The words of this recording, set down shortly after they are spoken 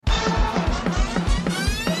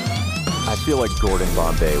feel like Gordon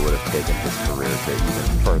Bombay would have taken his career to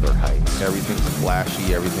even further heights. Everything's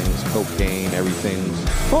flashy, everything's cocaine, everything's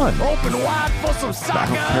Fun. Open wide for some soccer. I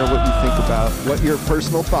don't care what you think about what your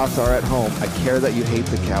personal thoughts are at home. I care that you hate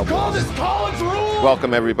the Call Cowboys. this college rule.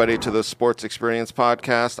 Welcome, everybody, to the Sports Experience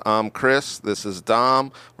Podcast. I'm Chris. This is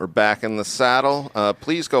Dom. We're back in the saddle.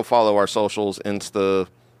 Please go follow our socials, Insta,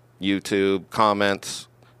 YouTube, comments.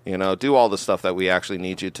 Do all the stuff that we actually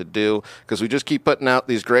need you to do, because we just keep putting out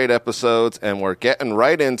these great episodes, and we're getting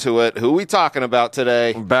right into it. Who are we talking about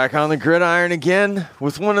today? Back on the gridiron again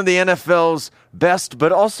with one of the NFL's best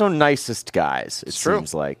but also nicest guys, it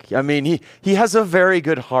seems like. I mean, he has a very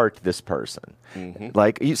good heart, this person. Mm-hmm.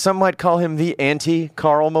 Like, some might call him the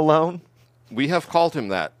anti-Karl Malone. We have called him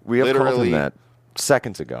that. We have called him that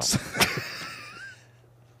seconds ago.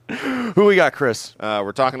 Who we got, Chris?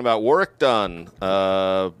 We're talking about Warrick Dunn,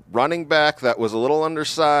 running back that was a little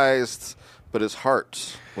undersized, but his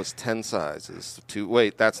heart was 10 sizes.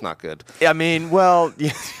 Wait, that's not good. I mean, well,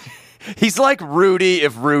 he's like Rudy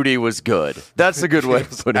if Rudy was good. That's a good way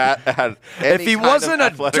to put it. If he wasn't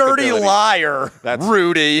a dirty liar,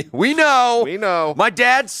 Rudy, we know. We know. My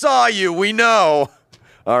dad saw you. We know.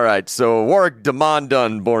 All right, so Warrick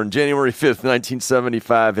Dunn, born January 5th,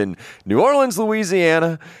 1975 in New Orleans,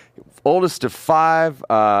 Louisiana. Oldest of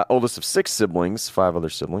six siblings, 5 other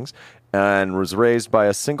siblings, and was raised by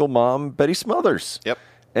a single mom, Betty Smothers. Yep.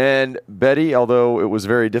 And Betty, although it was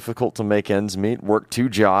very difficult to make ends meet, worked 2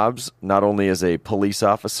 jobs, not only as a police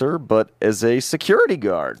officer, but as a security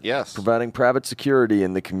guard. Yes. Providing private security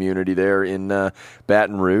in the community there in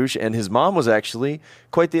Baton Rouge. And his mom was actually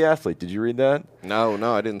quite the athlete. Did you read that? No,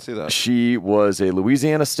 I didn't see that. She was a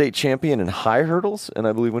Louisiana state champion in high hurdles, and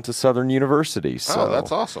I believe went to Southern University. So,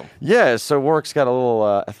 that's awesome. Yeah, so Warrick's got a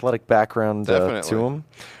little athletic background to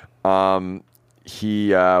him.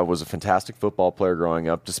 He was a fantastic football player growing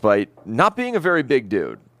up, despite not being a very big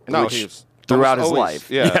dude. No, he's throughout his life.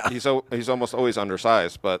 Yeah, he's almost always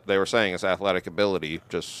undersized, but they were saying his athletic ability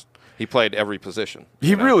he played every position.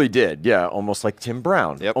 He really did, yeah, almost like Tim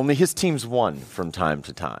Brown. Yep. Only his teams won from time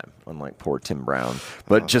to time, unlike poor Tim Brown.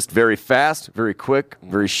 But just very fast, very quick,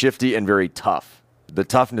 very shifty, and very tough. The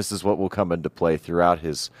toughness is what will come into play throughout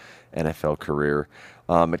his NFL career.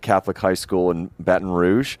 At Catholic High School in Baton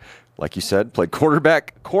Rouge, like you said, played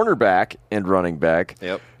quarterback, cornerback, and running back.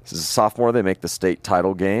 Yep. This is a sophomore. They make the state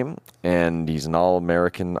title game, and he's an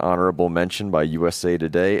All-American honorable mention by USA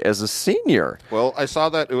Today as a senior. Well, I saw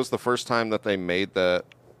that it was the first time that they made the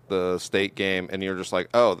state game, and you're just like,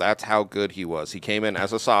 oh, that's how good he was. He came in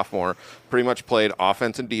as a sophomore, pretty much played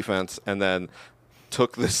offense and defense, and then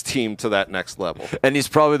took this team to that next level. And he's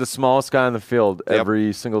probably the smallest guy on the field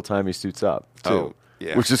every single time he suits up, too. Oh.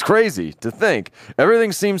 Yeah. Which is crazy to think.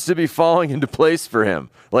 Everything seems to be falling into place for him.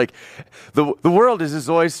 Like, the world is his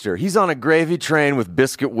oyster. He's on a gravy train with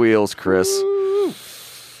biscuit wheels, Chris. Woo.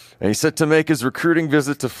 And he's set to make his recruiting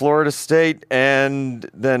visit to Florida State. And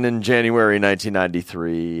then in January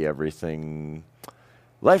 1993,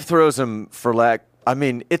 life throws him for lack. I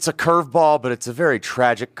mean, it's a curveball, but it's a very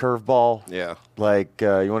tragic curveball. Yeah. Like,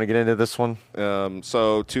 you want to get into this one?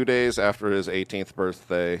 So 2 days after his 18th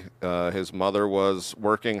birthday, his mother was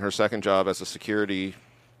working her second job as a security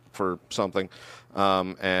for something,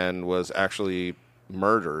 and was actually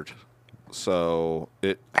murdered. So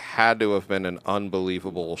it had to have been an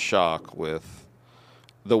unbelievable shock with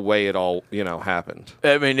the way it all, happened.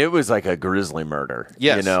 I mean, it was like a grisly murder.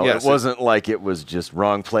 Yes. It wasn't like it was just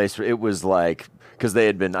wrong place. It was like, because they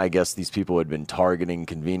had been, I guess these people had been targeting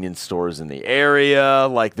convenience stores in the area.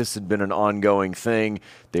 Like, this had been an ongoing thing.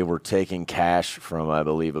 They were taking cash from, I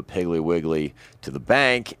believe, a Piggly Wiggly to the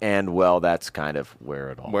bank. And, well, that's kind of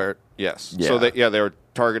where it all... Yes. Yeah. So, they were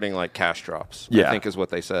targeting, like, cash drops, I think is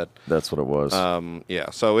what they said. That's what it was.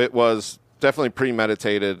 So it was definitely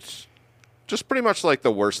premeditated. Just pretty much like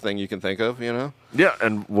the worst thing you can think of, Yeah,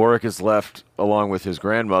 and Warrick is left along with his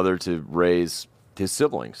grandmother to raise his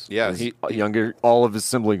siblings. Yeah, all of his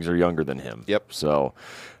siblings are younger than him. Yep. So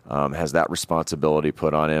has that responsibility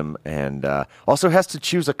put on him, and also has to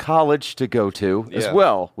choose a college to go to as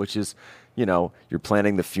well, which is, you're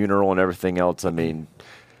planning the funeral and everything else. I mean,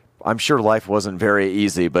 I'm sure life wasn't very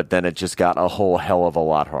easy, but then it just got a whole hell of a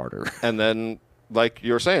lot harder. And then, like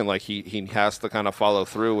you were saying, like he has to kind of follow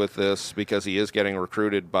through with this because he is getting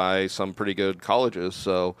recruited by some pretty good colleges.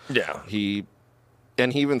 So yeah, he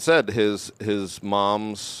even said his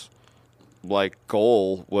mom's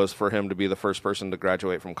goal was for him to be the first person to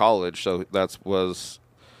graduate from college. So that was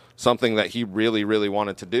something that he really, really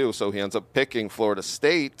wanted to do. So he ends up picking Florida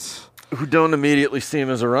State. Who don't immediately see him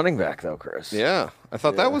as a running back, though, Chris. Yeah, I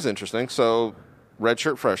thought that was interesting. So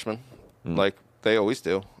redshirt freshman, like they always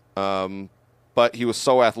do. but he was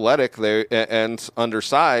so athletic and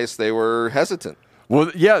undersized, they were hesitant.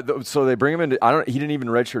 Well, yeah, so they bring him in. He didn't even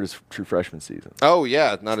redshirt his true freshman season. Oh,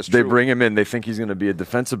 yeah, not as true. They bring him in. They think he's going to be a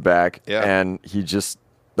defensive back, and he just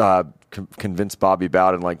convinced Bobby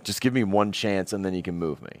Bowden, like, just give me one chance, and then you can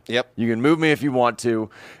move me. Yep. You can move me if you want to.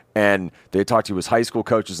 And they talked to his high school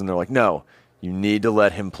coaches, and they're like, no, you need to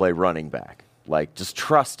let him play running back. Like, just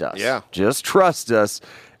trust us. Yeah. Just trust us.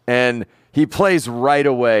 And he plays right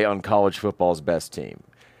away on college football's best team.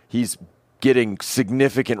 He's getting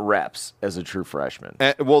significant reps as a true freshman.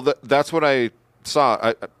 Well, that's what I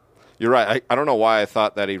saw. You're right. I don't know why I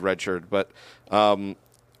thought that he redshirted, but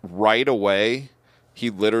right away he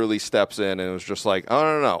literally steps in and was just like,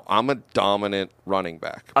 oh, no, I'm a dominant running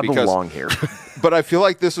back. I belong here. But I feel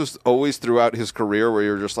like this was always throughout his career where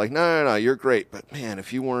you're just like, no, you're great. But, man,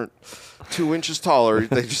 if you weren't 2 inches taller,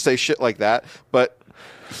 they just say shit like that. But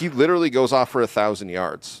he literally goes off for 1,000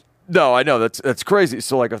 yards. No, I know. That's crazy.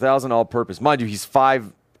 So, like, 1,000 all-purpose. Mind you, he's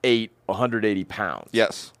 5'8", 180 pounds.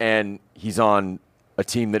 Yes. And he's on a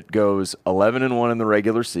team that goes 11-1 in the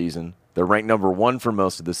regular season. They're ranked number 1 for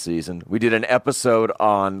most of the season. We did an episode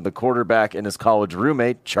on the quarterback and his college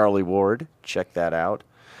roommate, Charlie Ward. Check that out.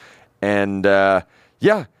 And, what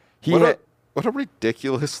a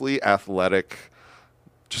ridiculously athletic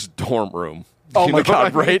just dorm room. Oh, my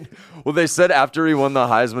God, right? Well, they said after he won the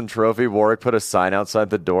Heisman Trophy, Warrick put a sign outside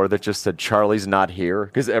the door that just said, Charlie's not here,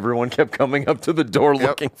 because everyone kept coming up to the door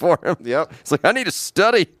looking for him. Yep. It's like, I need to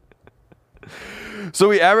study.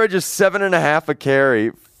 So he averages 7.5 a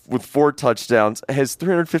carry with 4 touchdowns, has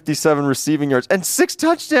 357 receiving yards, and 6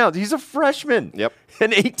 touchdowns. He's a freshman. Yep.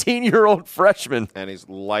 An 18-year-old freshman. And he's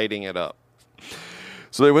lighting it up.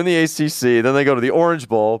 So they win the ACC. Then they go to the Orange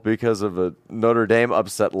Bowl because of a Notre Dame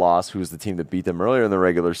upset loss, who was the team that beat them earlier in the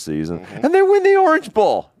regular season. Mm-hmm. And they win the Orange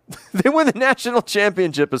Bowl. They win the national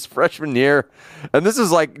championship his freshman year. And this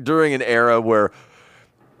is like during an era where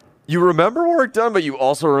you remember Warrick Dunn, but you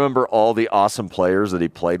also remember all the awesome players that he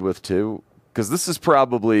played with too. Because this is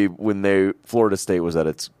probably when Florida State was at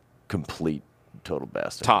its complete total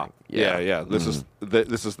best. Top. Yeah. This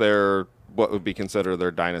is their what would be considered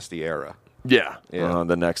their dynasty era. Yeah.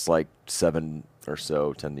 The next 7 or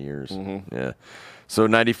so, 10 years. Mm-hmm. Yeah. So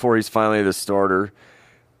 94, he's finally the starter.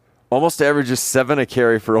 Almost averages 7 a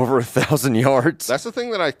carry for over 1,000 yards. That's the thing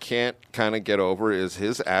that I can't kind of get over is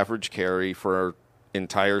his average carry for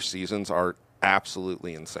entire seasons are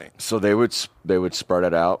absolutely insane. So they would spread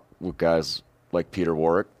it out with guys like Peter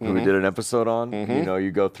Warrick, who we did an episode on. Mm-hmm. You know, you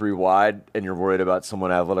go 3 wide and you're worried about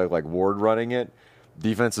someone athletic like Ward running it.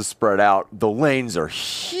 Defense is spread out. The lanes are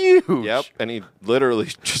huge. Yep, and he literally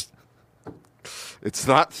just – it's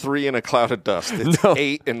not 3 in a cloud of dust. It's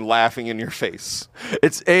 8 and laughing in your face.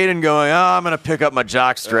 It's 8 and going, I'm going to pick up my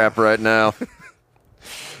jock strap right now.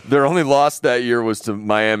 Their only loss that year was to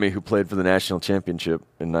Miami, who played for the national championship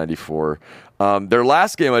in 94. Their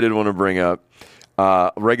last game I did want to bring up,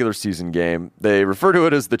 regular season game, they refer to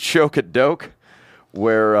it as the choke at Doak,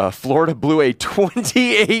 where Florida blew a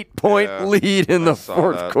 28-point lead in the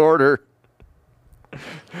fourth quarter.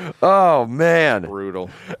 Oh, man. Brutal.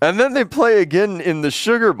 And then they play again in the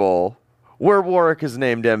Sugar Bowl, where Warrick is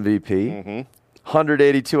named MVP. Mm-hmm.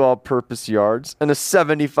 182 all-purpose yards and a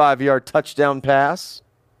 75-yard touchdown pass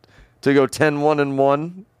to go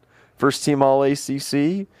 10-1-1. First team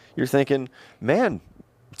All-ACC. You're thinking, man,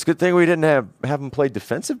 it's a good thing we didn't have him play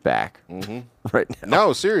defensive back right now.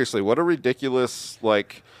 No, seriously, what a ridiculous,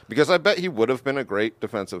 because I bet he would have been a great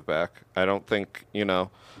defensive back. I don't think,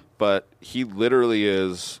 but he literally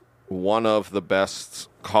is one of the best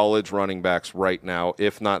college running backs right now,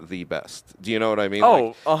 if not the best. Do you know what I mean?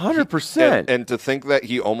 Oh, 100%. And to think that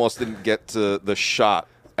he almost didn't get to the shot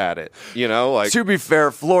at it, To be fair,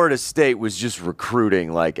 Florida State was just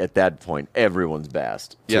recruiting, at that point, everyone's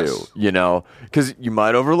best, too. Yes. Because you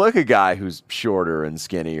might overlook a guy who's shorter and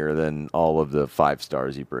skinnier than all of the 5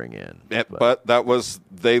 stars you bring in. But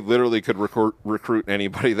they literally could recruit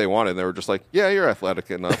anybody they wanted. They were just like, yeah, you're athletic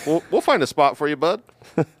enough. We'll find a spot for you, bud.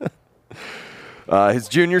 His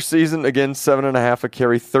junior season, again, 7.5 a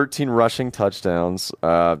carry, 13 rushing touchdowns,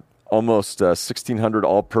 almost 1,600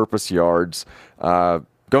 all-purpose yards.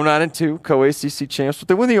 Go 9-2, co-ACC champs, but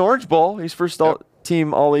they win the Orange Bowl. He's first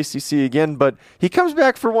team All-ACC again, but he comes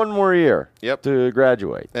back for one more year to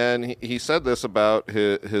graduate. And he said this about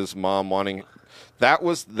his mom wanting – that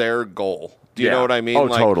was their goal. Do you know what I mean? Oh,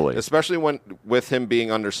 totally. Especially with him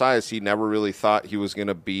being undersized, he never really thought he was going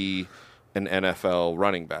to be an NFL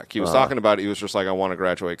running back. He was talking about it. He was just like, I want to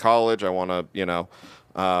graduate college. I want to,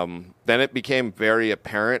 Then it became very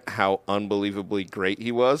apparent how unbelievably great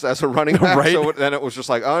he was as a running back. Right. So then it was just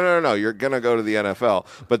like, oh, no, you're going to go to the NFL.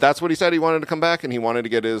 But that's what he said. He wanted to come back, and he wanted to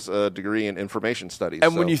get his degree in information studies.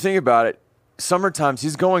 And when you think about it, summertimes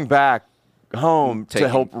he's going back home to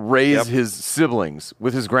help raise his siblings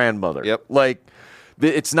with his grandmother. Yep. Like,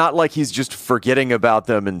 it's not like he's just forgetting about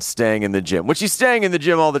them and staying in the gym, which he's staying in the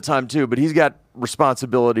gym all the time too, but he's got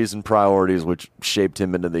responsibilities and priorities which shaped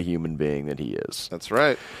him into the human being that he is. That's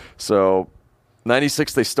right. So,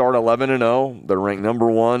 96, they start 11-0. They're ranked number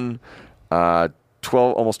 1.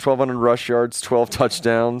 almost 1,200 rush yards, 12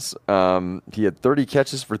 touchdowns. He had 30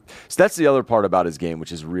 catches for. So that's the other part about his game,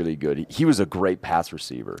 which is really good. He was a great pass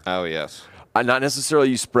receiver. Oh, yes. Not necessarily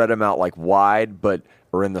you spread him out like wide,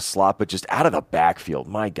 or in the slot, but just out of the backfield.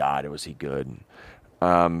 My God, was he good.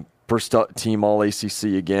 First team All-ACC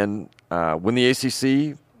again. Win the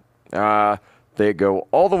ACC. They go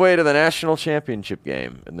all the way to the national championship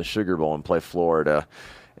game in the Sugar Bowl and play Florida.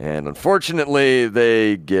 And unfortunately,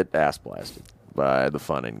 they get ass blasted by the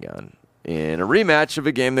Fun and Gun in a rematch of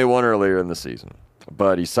a game they won earlier in the season.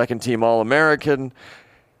 But he's second-team All-American.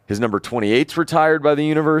 His number 28's retired by the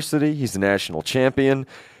university. He's the national champion.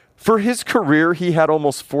 For his career, he had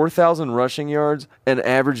almost 4,000 rushing yards and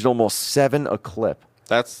averaged almost 7 a clip.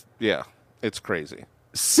 It's crazy.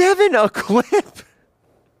 7 a clip?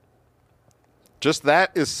 Just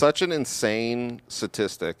that is such an insane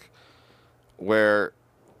statistic where,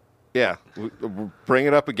 bring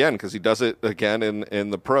it up again because he does it again in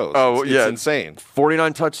the pros. It's insane.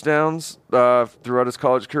 49 touchdowns throughout his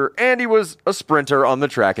college career, and he was a sprinter on the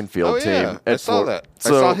track and field team. I saw that. I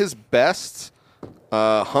saw his best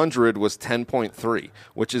 100 was 10.3,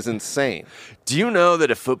 which is insane. Do you know that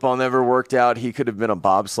if football never worked out, he could have been a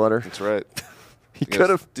bobsledder? That's right. He could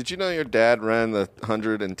have. Did you know your dad ran the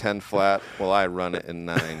 110 flat? Well, I run it in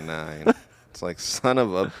 9.9. It's like, son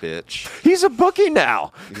of a bitch. He's a bookie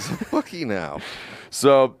now.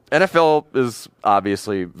 So NFL is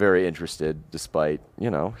obviously very interested, despite,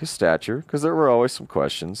 his stature, because there were always some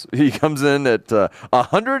questions. He comes in at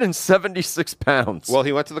 176 pounds. Well,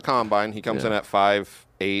 he went to the combine. He comes in at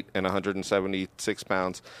 5'8" and 176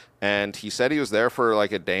 pounds. And he said he was there for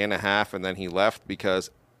like a day and a half, and then he left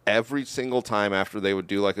because every single time after they would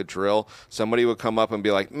do like a drill, somebody would come up and be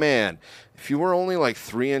like, man, if you were only like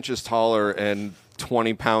 3 inches taller and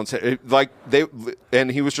 20 pounds,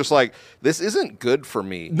 and he was just like, this isn't good for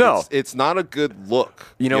me. No. It's not a good look.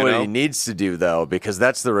 You know what he needs to do, though, because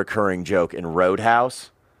that's the recurring joke in Roadhouse,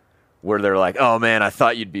 where they're like, oh, man, I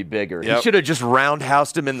thought you'd be bigger. Yep. He should have just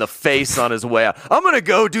roundhoused him in the face on his way out. I'm going to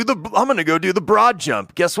go do the broad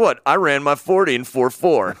jump. Guess what? I ran my 40 in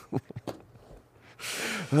 4.4.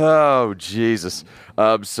 Oh, Jesus.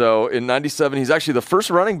 So in 97, he's actually the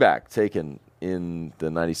first running back taken in the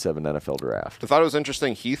 97 NFL draft. I thought it was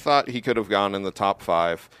interesting. He thought he could have gone in the top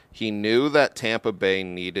 5. He knew that Tampa Bay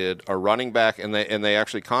needed a running back, and they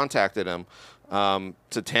actually contacted him.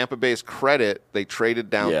 To Tampa Bay's credit, they traded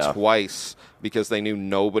down twice because they knew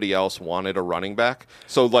nobody else wanted a running back.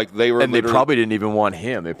 So, they were, and they probably didn't even want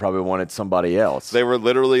him. They probably wanted somebody else. They were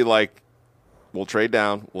literally like, we'll trade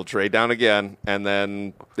down again. And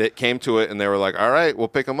then it came to it, and they were like, all right, we'll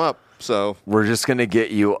pick him up. So we're just going to get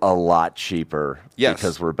you a lot cheaper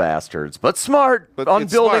because we're bastards. But smart but on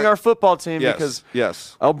building smart. Our football team Yes.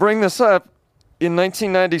 because I'll bring this up. In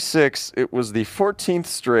 1996, it was the 14th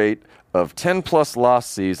straight of 10-plus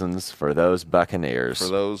lost seasons for those Buccaneers. For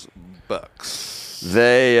those Bucks. We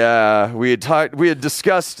had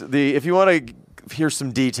discussed if you want to hear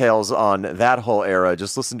some details on that whole era,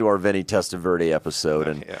 just listen to our Vinny Testaverde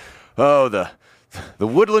episode. The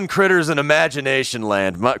woodland critters in Imagination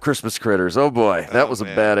Land, Christmas critters. Oh, boy, that was a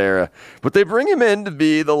bad era. But they bring him in to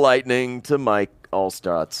be the Lightning to Mike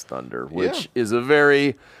Allstott's Thunder, which is a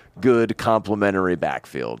very good complementary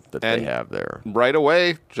backfield that they have there. Right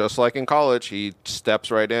away, just like in college, he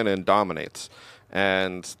steps right in and dominates.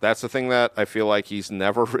 And that's the thing that I feel like he's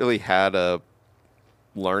never really had a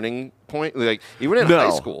learning point. Like, even in high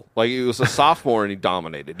school, like, he was a sophomore and he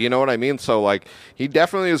dominated. You know what I mean? So, like, he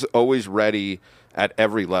definitely is always ready at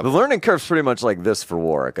every level. The learning curve's pretty much like this for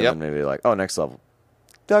Warrick. And then maybe like, oh, next level.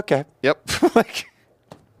 Okay. Yep. Like,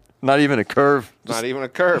 not even a curve. Not even a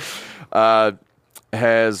curve.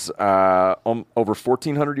 Has over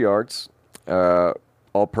 1,400 yards,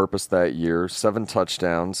 all-purpose that year, 7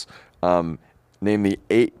 touchdowns. Named the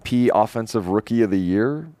AP Offensive Rookie of the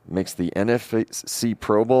Year, makes the NFC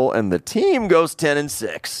Pro Bowl, and the team goes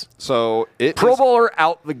 10-6. So Pro Bowler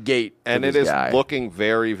out the gate, and it is looking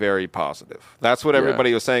very, very positive. That's what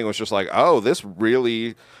everybody was saying. Was just like, oh, this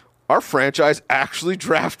really our franchise actually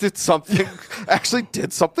drafted something, actually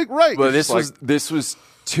did something right. But this was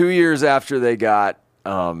 2 years after they got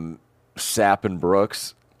Sapp and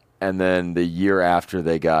Brooks, and then the year after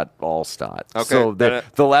they got Allstott. Okay. So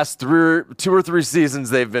the last 2 or 3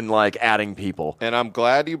 seasons, they've been like adding people. And I'm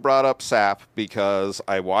glad you brought up Sapp because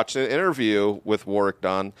I watched an interview with Warrick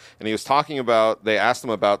Dunn, and he was talking about, they asked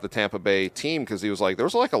him about the Tampa Bay team because he was like, there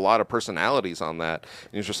was like a lot of personalities on that.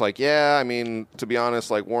 And he was just like, yeah, I mean, to be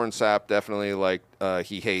honest, like Warren Sapp definitely like,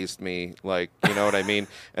 he hazed me, like, you know what I mean?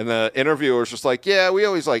 And the interviewer was just like, yeah, we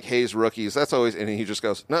always like haze rookies. That's always, and he just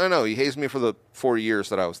goes, no, he hazed me for the 4 years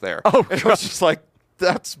that I was there. Oh, and I was just like,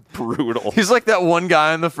 that's brutal. He's like that one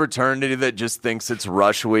guy in the fraternity that just thinks it's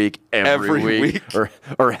rush week every week.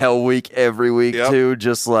 Or hell week every week too.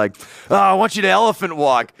 Just like, oh, I want you to elephant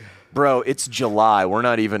walk. Bro, it's July. We're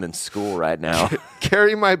not even in school right now.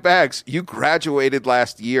 Carry my bags. You graduated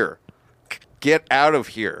last year. Get out of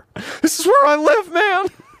here. This is where I live, man.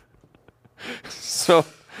 So,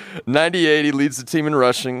 98, he leads the team in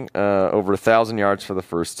rushing, over 1,000 yards for the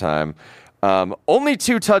first time. Only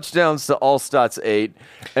 2 touchdowns to Allstott's 8.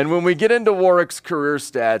 And when we get into Warrick's career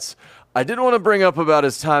stats, I did want to bring up about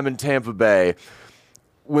his time in Tampa Bay.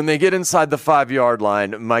 When they get inside the 5-yard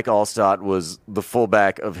line, Mike Allstott was the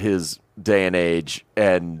fullback of his day and age,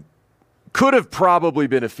 and could have probably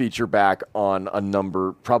been a feature back on a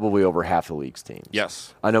number, probably over half the league's teams.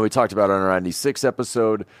 Yes. I know we talked about on our 96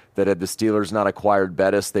 episode that had the Steelers not acquired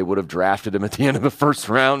Bettis, they would have drafted him at the end of the first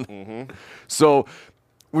round. Mm-hmm. So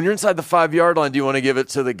when you're inside the 5-yard line, do you want to give it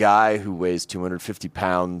to the guy who weighs 250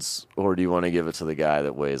 pounds, or do you want to give it to the guy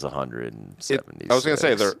that weighs 170? I was going to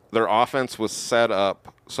say, their offense was set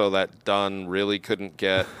up so that Dunn really couldn't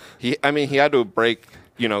get – he had to break –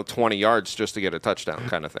 20 yards just to get a touchdown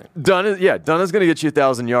kind of thing. Dunn is going to get you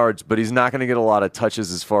 1,000 yards, but he's not going to get a lot of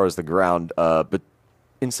touches as far as the ground, but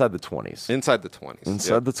inside the 20s. Inside the 20s.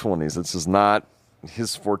 Inside the 20s. This is not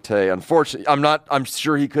his forte. Unfortunately, I'm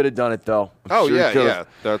sure he could have done it, though. He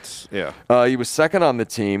was second on the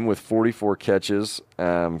team with 44 catches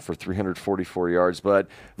for 344 yards, but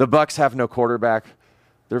the Bucs have no quarterback.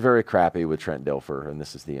 They're very crappy with Trent Dilfer, and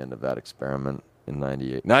this is the end of that experiment in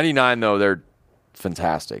 98. 99, though, they're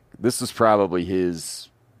fantastic. This is probably his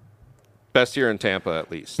best year in Tampa,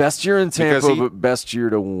 at least. Best year in Tampa, but best year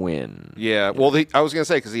to win. Yeah. Well, I was going to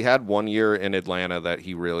say, because he had 1 year in Atlanta that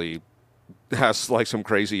he really has like some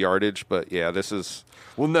crazy yardage. But yeah, this is.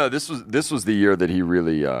 Well, no, this was the year that he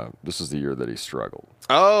really. This was the year that he struggled.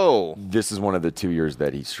 Oh. This is one of the 2 years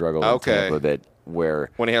that he struggled. Okay. In Tampa where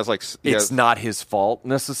when he has like it's not his fault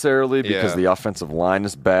necessarily because the offensive line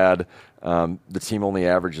is bad. The team only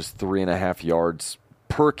averages 3.5 yards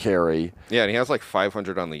per carry. Yeah, and he has like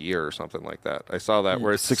 500 on the year or something like that. I saw that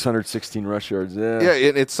where it's 616 rush yards. Yeah,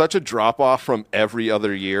 it's such a drop off from every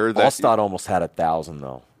other year. Allstott almost had 1,000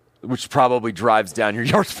 though, which probably drives down your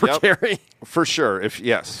yards per carry for sure.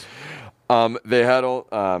 They had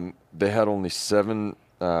only 7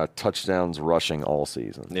 touchdowns rushing all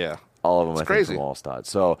season. Yeah. All of them, it's I crazy. think, from Allstott.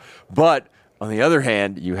 So, but on the other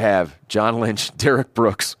hand, you have John Lynch, Derek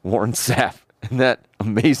Brooks, Warren Sapp, and that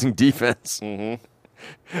amazing defense.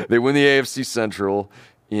 Mm-hmm. They win the AFC Central.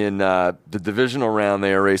 In the divisional round,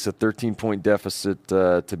 they erase a 13-point deficit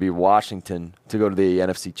to beat Washington to go to the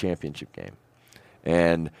NFC Championship game.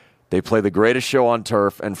 And they play the greatest show on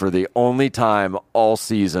turf, and for the only time all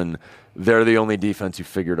season, they're the only defense who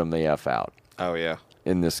figured them the F out. Oh, yeah.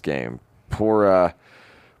 In this game.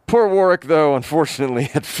 Poor Warrick, though, unfortunately,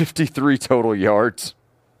 had 53 total yards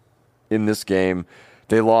in this game.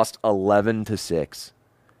 They lost 11-6.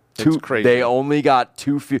 It's crazy. They only got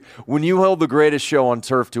 2 few. When you held the greatest show on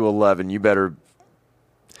turf to 11, you'd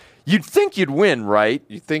think you'd win, right?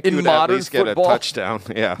 You'd think you'd at least get a touchdown.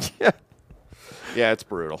 Yeah. Yeah, it's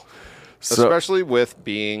brutal. Especially with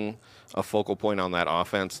being a focal point on that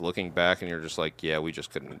offense, looking back, and you're just like, yeah, we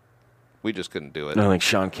just couldn't do it. I think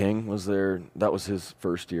Sean King was there. That was his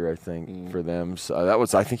first year, I think, for them. So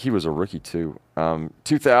I think he was a rookie too.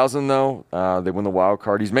 2000 though, they win the wild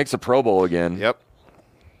card. He makes a Pro Bowl again. Yep.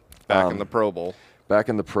 Back in the Pro Bowl.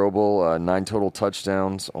 9 total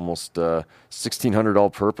touchdowns, almost 1,600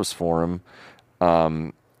 all-purpose for him.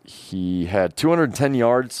 He had 210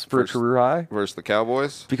 yards for a career high versus the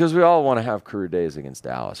Cowboys. Because we all want to have career days against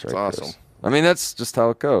Dallas, right? That's Chris? awesome. I mean, that's just how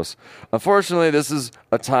it goes. Unfortunately, this is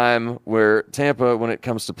a time where Tampa, when it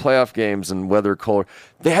comes to playoff games and weather color,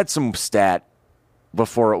 they had some stat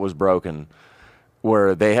before it was broken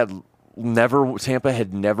where Tampa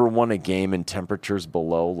had never won a game in temperatures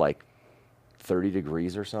below like 30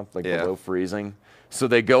 degrees or something, below freezing. So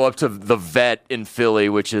they go up to the Vet in Philly,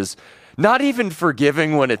 which is not even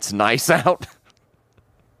forgiving when it's nice out.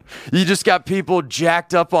 You just got people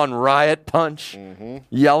jacked up on Riot Punch,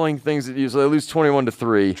 yelling things at you. So they lose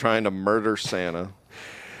 21-3. Trying to murder Santa.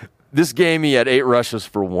 This game, he had 8 rushes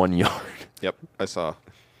for 1 yard. Yep, I saw.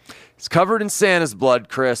 It's covered in Santa's blood,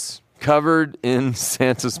 Chris. Covered in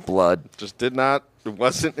Santa's blood. It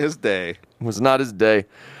wasn't his day. It was not his day.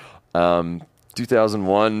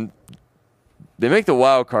 2001, they make the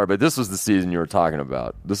wild card, but this was the season you were talking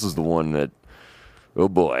about. This is the one that, oh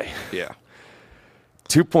boy. Yeah.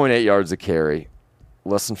 2.8 yards a carry,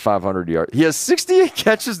 less than 500 yards. He has 68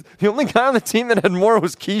 catches. The only guy on the team that had more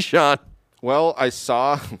was Keyshawn. Well, I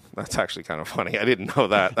saw – that's actually kind of funny. I didn't know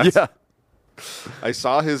that. Yeah. I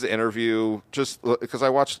saw his interview just because I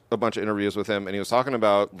watched a bunch of interviews with him, and he was talking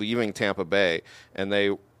about leaving Tampa Bay, and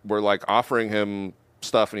they were like offering him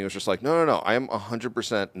stuff, and he was just like, no, I am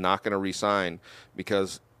 100% not going to resign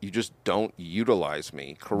because you just don't utilize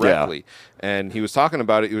me correctly. Yeah. And he was talking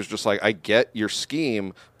about it. He was just like, I get your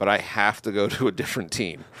scheme, but I have to go to a different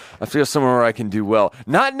team. I feel somewhere where I can do well.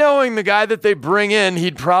 Not knowing the guy that they bring in,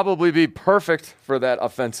 he'd probably be perfect for that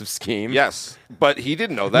offensive scheme. Yes, but he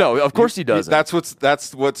didn't know that. No, of course he doesn't. That's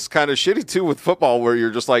what's kind of shitty, too, with football, where you're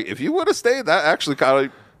just like, if you would have stayed, that actually kind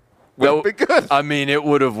of would have been good. I mean, it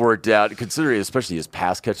would have worked out, considering especially his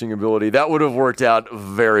pass-catching ability. That would have worked out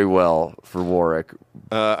very well for Warrick.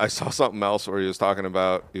 I saw something else where he was talking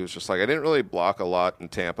about, he was just like, I didn't really block a lot in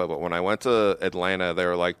Tampa, but when I went to Atlanta, they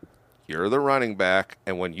were like, you're the running back,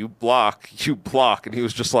 and when you block, you block. And he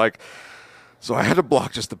was just like, so I had to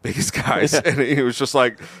block just the biggest guys. Yeah. And he was just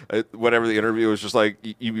like, whatever the interview was just like,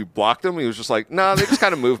 you blocked them? He was just like, no, they just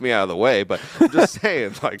kind of moved me out of the way. But I'm just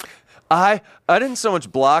saying, like. I didn't so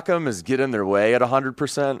much block them as get in their way at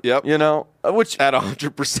 100%. Yep. You know, which at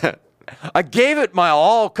 100%. I gave it my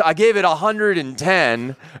all. I gave it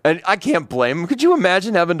 110, and I can't blame him. Could you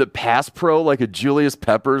imagine having to pass pro like a Julius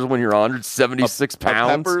Peppers when you're 176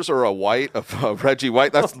 pounds? A Peppers or a White, a Reggie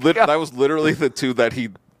White? That was literally the two that he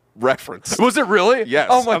referenced. Was it really? Yes.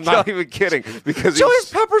 Oh my I'm God. not even kidding. Because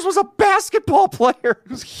Julius Peppers was a basketball player. He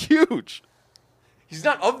was huge. He's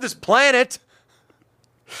not of this planet.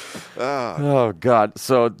 Oh, God.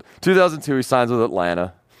 So, 2002, he signs with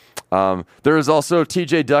Atlanta. There is also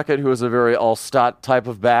T.J. Duckett, who is a very all-stat type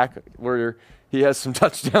of back, where he has some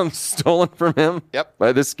touchdowns stolen from him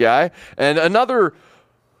by this guy. And another,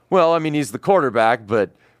 well, I mean, he's the quarterback,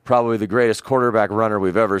 but probably the greatest quarterback runner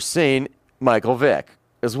we've ever seen, Michael Vick,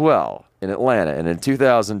 as well, in Atlanta. And in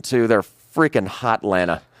 2002, they're freaking hot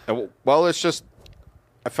Atlanta. Well, it's just,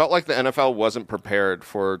 I felt like the NFL wasn't prepared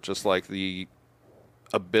for just like the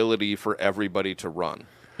ability for everybody to run,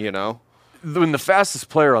 you know? When the fastest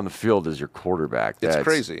player on the field is your quarterback, it's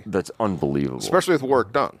crazy. That's unbelievable. Especially with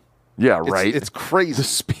Warrick Dunn. Yeah, right? It's crazy. The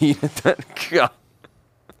speed at that God.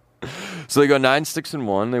 So they go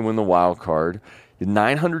 9-6-1. They win the wild card.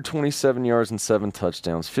 927 yards and 7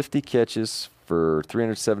 touchdowns, 50 catches for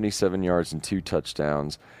 377 yards and 2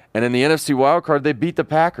 touchdowns. And in the NFC wild card, they beat the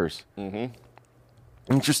Packers.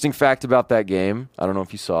 Mm-hmm. Interesting fact about that game, I don't know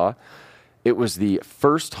if you saw, it was the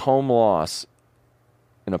first home loss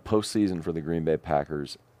in a postseason for the Green Bay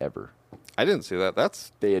Packers ever. I didn't see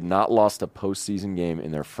that. They had not lost a postseason game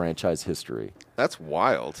in their franchise history. That's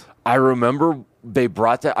wild. I remember they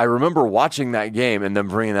brought that. I remember watching that game and them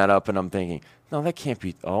bringing that up, and I'm thinking, no, that can't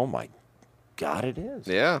be. Oh my God, it is.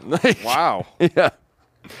 Yeah. Wow. Yeah.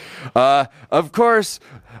 Of course,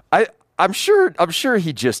 I'm sure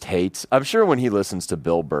he just hates. I'm sure when he listens to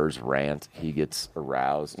Bill Burr's rant, he gets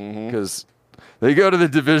aroused because they go to the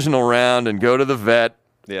divisional round and go to the vet.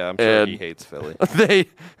 Yeah, I'm sure he hates Philly.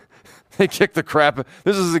 They kick the crap.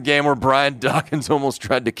 This is a game where Brian Dawkins almost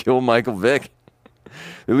tried to kill Michael Vick.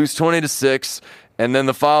 They lose 20-6, and then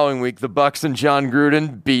the following week, the Bucs and John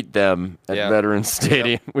Gruden beat them at Veterans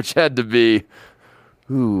Stadium, which had to be,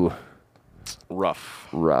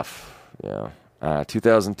 rough. Yeah.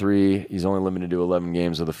 2003, he's only limited to 11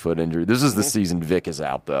 games with a foot injury. This is the season Vick is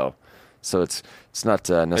out, though. So it's not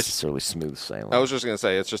necessarily smooth sailing. I was just going to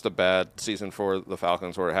say, it's just a bad season for the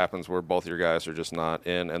Falcons where it happens where both your guys are just not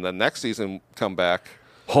in. And then next season, come back.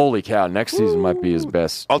 Holy cow, next season might be his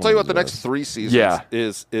best. I'll tell you what, the next 3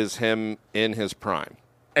 seasons is him in his prime.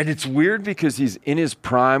 And it's weird because he's in his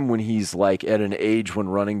prime when he's like at an age when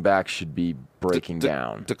running backs should be breaking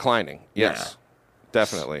down. Declining, yes. Yeah.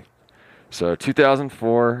 Definitely. So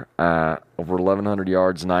 2004, over 1,100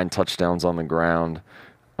 yards, 9 touchdowns on the ground.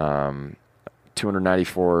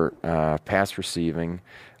 294 pass receiving.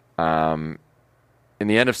 In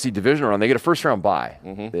the NFC divisional round, they get a first-round bye.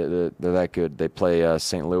 They're that good. They play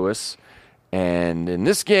St. Louis. And in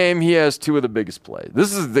this game, he has 2 of the biggest plays.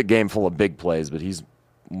 This is the game full of big plays, but he's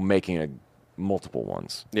making multiple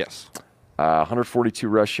ones. Yes. 142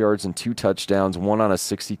 rush yards and 2 touchdowns, one on a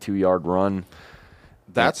 62-yard run.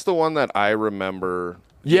 That's the one that I remember.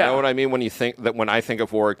 Yeah. You know what I mean? When I think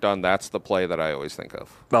of Warrick Dunn, that's the play that I always think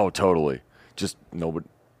of. Oh, totally. Just nobody.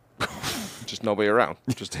 Just nobody around.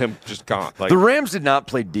 Just him, just gone. Like, The Rams did not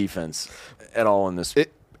play defense at all in this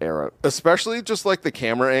era. Especially just like the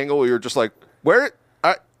camera angle where you're just like, where?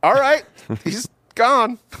 All right. He's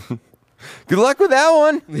gone. Good luck with that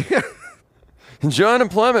one. Yeah. Enjoy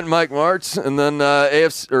unemployment, Mike Martz. And then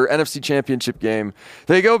NFC Championship game.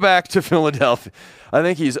 They go back to Philadelphia. I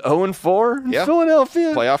think he's 0-4 in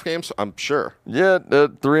Philadelphia. Playoff games, I'm sure. Yeah,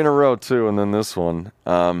 3 in a row, too, and then this one.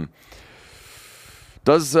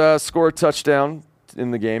 Does score a touchdown in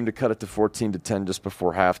the game to cut it to 14-10 just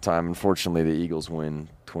before halftime. Unfortunately, the Eagles win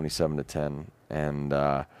 27-10. And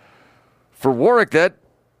for Warrick,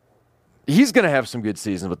 he's going to have some good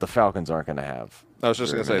seasons, but the Falcons aren't going to have. I was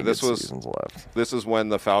just going to say, this is when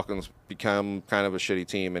the Falcons become kind of a shitty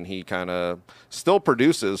team, and he kind of still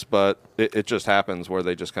produces, but it just happens where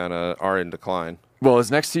they just kind of are in decline. Well,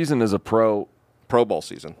 his next season is a Pro Bowl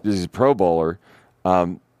season. He's a Pro Bowler.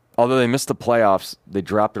 Although they missed the playoffs, they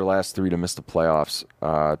dropped their last 3 to miss the playoffs.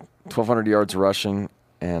 1,200 yards rushing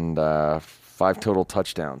and 5 total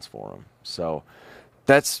touchdowns for him. So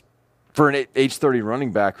that's for an age 30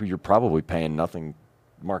 running back who you're probably paying nothing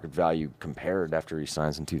market value compared after he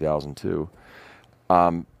signs in 2002.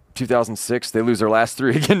 2006, they lose their last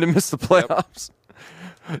 3 again to miss the playoffs.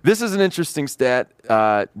 Yep. This is an interesting stat.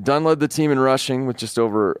 Dunn led the team in rushing with just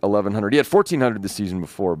over 1,100. He had 1,400 the season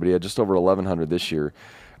before, but he had just over 1,100 this year.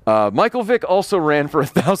 Michael Vick also ran for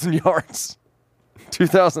 1,000 yards.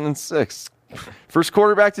 2006. First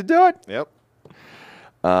quarterback to do it. Yep.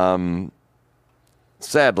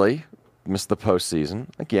 Sadly, missed the postseason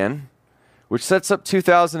again, which sets up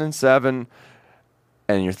 2007.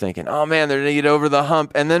 And you're thinking, oh, man, they're going to get over the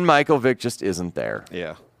hump. And then Michael Vick just isn't there.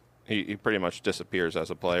 Yeah. He pretty much disappears as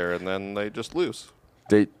a player, and then they just lose.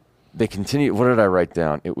 They continue. What did I write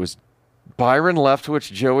down? It was Byron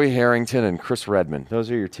Leftwich, Joey Harrington, and Chris Redmond. Those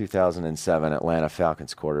are your 2007 Atlanta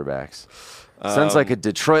Falcons quarterbacks. Sounds like a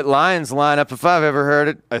Detroit Lions lineup if I've ever heard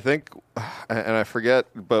it. I think, and I forget,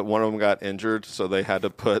 but one of them got injured, so they had to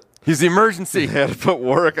put... He's the emergency. They had to put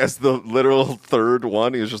Warrick as the literal third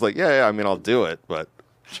one. He was just like, yeah, I mean, I'll do it, but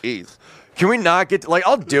jeez. Can we not get to,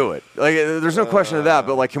 I'll do it. There's no question of that,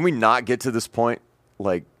 but, can we not get to this point?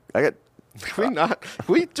 Can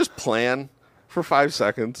we just plan for 5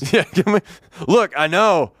 seconons? Yeah, look, I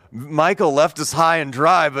know Michael left us high and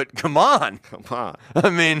dry, but come on. Come on. I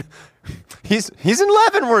mean, he's in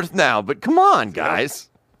Leavenworth now, but come on, guys.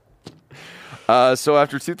 So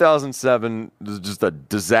after 2007, it was just a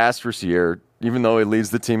disastrous year, even though he leads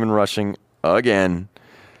the team in rushing again.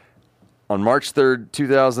 On March 3rd,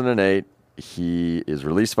 2008, he is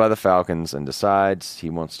released by the Falcons and decides he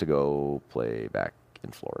wants to go play back in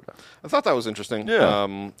Florida. I thought that was interesting.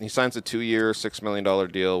 Yeah. He signs a 2-year, $6 million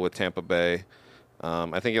deal with Tampa Bay.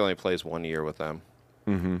 I think he only plays 1 year with them.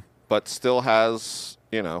 Mm-hmm. But still has,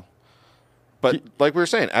 But like we were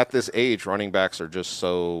saying, at this age, running backs are just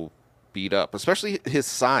so beat up, especially his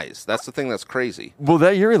size. That's the thing that's crazy. Well,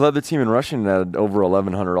 that year he led the team in rushing at over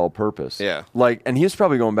 1,100 all-purpose. Yeah. And he was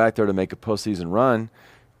probably going back there to make a postseason run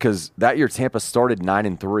because that year Tampa started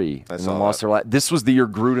 9-3 and then lost their This was the year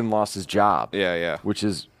Gruden lost his job. Yeah. Which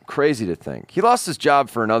is crazy to think. He lost his job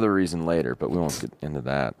for another reason later, but we won't get into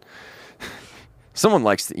that. Someone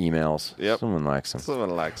likes the emails. Yep. Someone likes them. Someone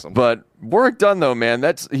likes them. But Warrick Dunn, though, man,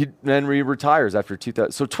 he retires after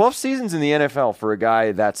 2000. So 12 seasons in the NFL for a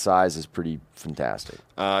guy that size is pretty fantastic.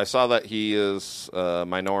 I saw that he is a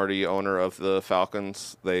minority owner of the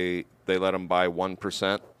Falcons. They let him buy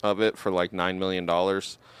 1% of it for like $9 million.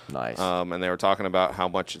 Nice. And they were talking about how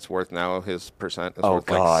much it's worth now. His percent is worth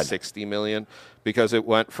God. like $60 million because it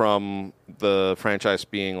went from the franchise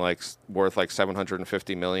being worth like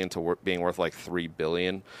 $750 million to being worth like $3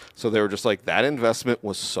 billion. So they were just like, that investment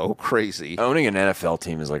was so crazy. Owning an NFL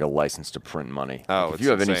team is like a license to print money. Oh, if you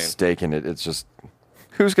have insane. any stake in it, it's just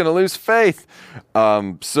who's going to lose faith?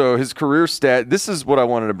 So his career stat. This is what I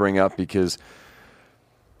wanted to bring up because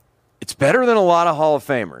it's better than a lot of Hall of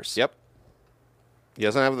Famers. Yep. He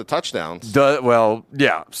doesn't have the touchdowns.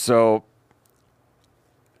 Yeah. So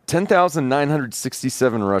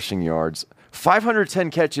 10,967 rushing yards. 510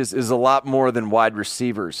 catches is a lot more than wide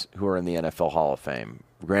receivers who are in the NFL Hall of Fame.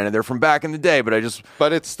 Granted, they're from back in the day, but it's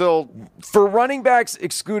still... For running backs,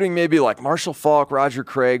 excluding maybe like Marshall Faulk, Roger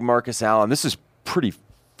Craig, Marcus Allen, this is pretty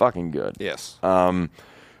fucking good. Yes.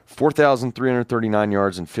 4,339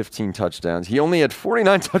 yards and 15 touchdowns. He only had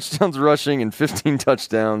 49 touchdowns rushing and 15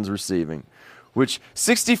 touchdowns receiving. which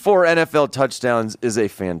 64 NFL touchdowns is a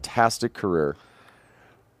fantastic career.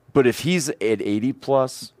 But if he's at 80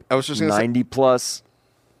 plus, I was just gonna 90 plus,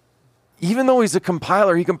 even though he's a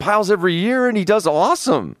compiler, he compiles every year and he does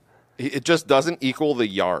awesome. It just doesn't equal the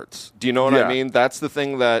yards. Do you know what I mean? That's the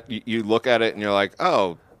thing that you look at it and you're like,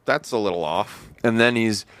 oh, that's a little off. And then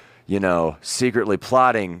he's, secretly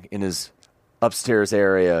plotting in his upstairs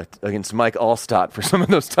area against Mike Allstott for some of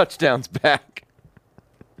those touchdowns back.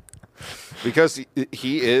 Because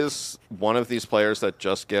he is one of these players that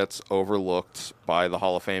just gets overlooked by the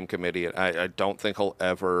Hall of Fame committee. I don't think he'll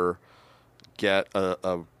ever get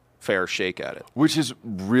a fair shake at it. Which is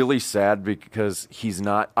really sad because he's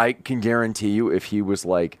not. I can guarantee you if he was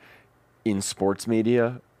like in sports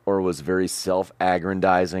media or was very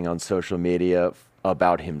self-aggrandizing on social media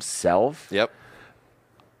about himself. Yep.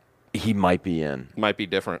 He might be in. Might be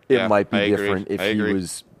different. It might be different if he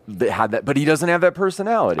was had that, but he doesn't have that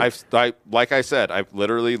personality. Like I said, I've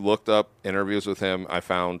literally looked up interviews with him. I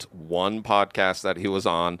found one podcast that he was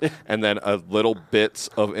on, and then a little bits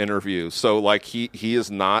of interviews. So like he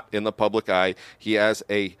is not in the public eye. He has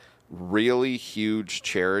a really huge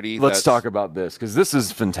charity. Let's talk about this because this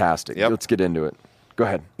is fantastic. Yep. Let's get into it. Go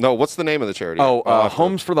ahead. No, what's the name of the charity?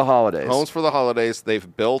 Homes for the Holidays. Homes for the Holidays.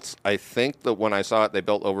 They've built, I think that when I saw it, they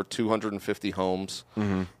built over 250 homes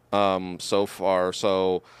so far.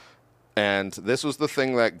 So, and this was the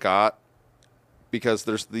thing that got, because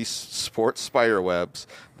there's these sports spider webs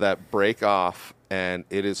that break off, and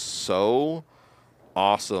it is so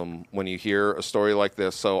awesome when you hear a story like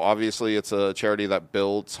this. So obviously it's a charity that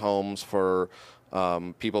builds homes for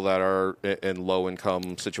people that are in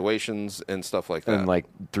low-income situations and stuff like that. And like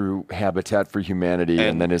through Habitat for Humanity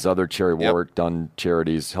and then his other charity, Warrick Dunn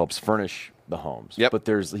Charities, helps furnish the homes. Yep. But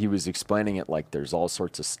he was explaining it like there's all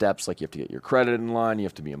sorts of steps. Like you have to get your credit in line. You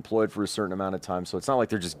have to be employed for a certain amount of time. So it's not like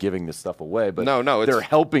they're just giving this stuff away. But no, they're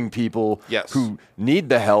helping people who need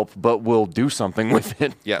the help but will do something with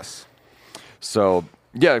it. Yes. So,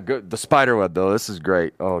 yeah, the spiderweb, though. This is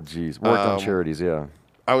great. Oh, geez. Warrick Dunn Charities, yeah.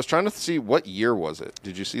 I was trying to see what year was it.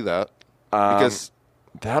 Did you see that? Because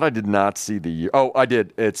that I did not see the year. Oh, I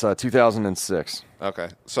did. It's 2006. Okay,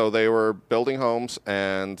 so they were building homes,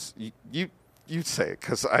 and you say it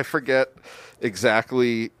because I forget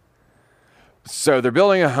exactly. So they're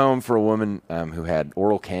building a home for a woman who had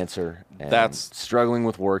oral cancer and that's struggling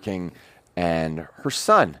with working, and her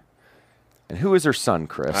son. And who is her son,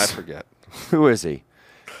 Chris? I forget. Who is he?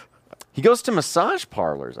 He goes to massage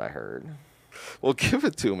parlors, I heard. Well, give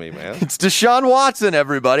it to me, man. It's Deshaun Watson,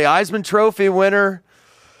 everybody. Heisman Trophy winner.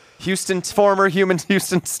 Former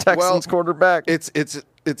Houston Texans quarterback. It's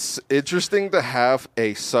interesting to have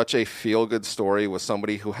such a feel-good story with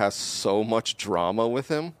somebody who has so much drama with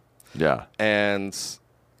him. Yeah. And,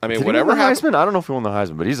 I mean, Did whatever he win the happened. Heisman? I don't know if he won the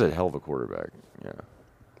Heisman, but he's a hell of a quarterback. Yeah.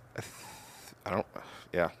 I'll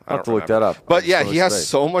have to look that up. But yeah, he has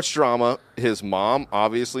so much drama. His mom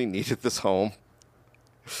obviously needed this home.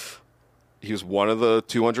 He was one of the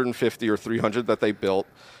 250 or 300 that they built.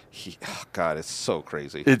 God, it's so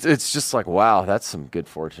crazy. It's just like, wow, that's some good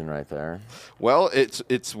fortune right there. Well,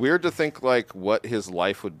 it's weird to think like what his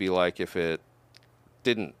life would be like if it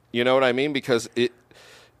didn't. You know what I mean? Because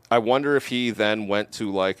I wonder if he then went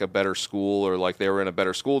to like a better school, or like they were in a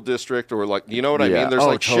better school district, or like, you know what I mean? There's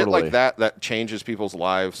shit like that changes people's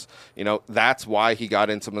lives. You know, that's why he got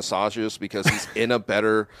into massages, because he's in a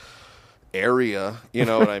better area. You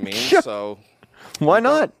know what I mean? So why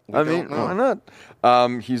not? Why not?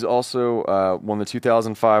 He's also won the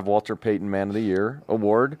 2005 Walter Payton Man of the Year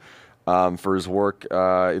award for his work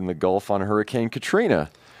in the Gulf on Hurricane Katrina.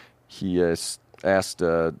 He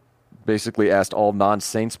basically asked all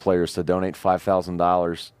non-Saints players to donate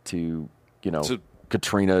 $5,000 to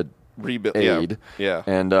Katrina rebuild aid. Yeah.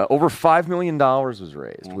 And over $5 million was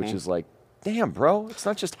raised, which is like, damn, bro, it's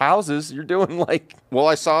not just houses. You're doing like... Well,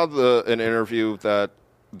 I saw an interview that,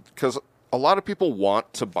 because a lot of people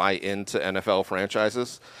want to buy into NFL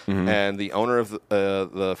franchises, and the owner of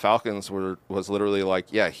the Falcons was literally like,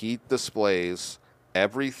 yeah, he displays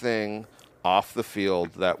everything off the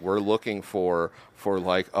field that we're looking for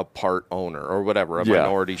like a part owner or whatever, a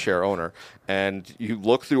minority share owner. And you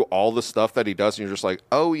look through all the stuff that he does, and you're just like,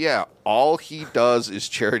 oh yeah, all he does is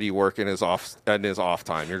charity work in his off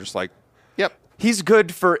time. You're just like, yep. He's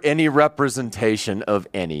good for any representation of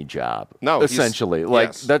any job. No, essentially,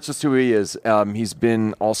 that's just who he is. He's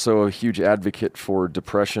been also a huge advocate for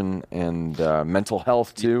depression and mental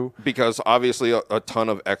health too, because obviously a ton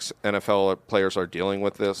of ex-NFL players are dealing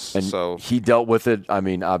with this. And so he dealt with it. I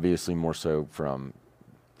mean, obviously more so from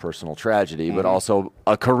personal tragedy, but also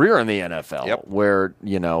a career in the NFL where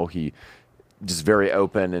he just very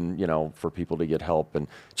open and, for people to get help. And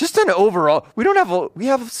just an overall, we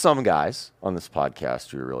have some guys on this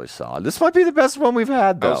podcast who are really solid. This might be the best one we've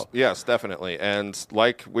had, though. Yes, definitely. And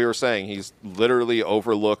like we were saying, he's literally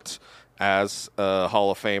overlooked as a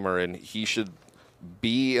Hall of Famer, and he should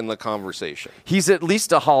be in the conversation. He's at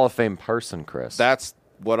least a Hall of Fame person, Chris. That's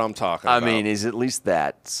what I'm talking about. I mean, he's at least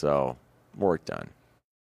that. So, Warrick Dunn.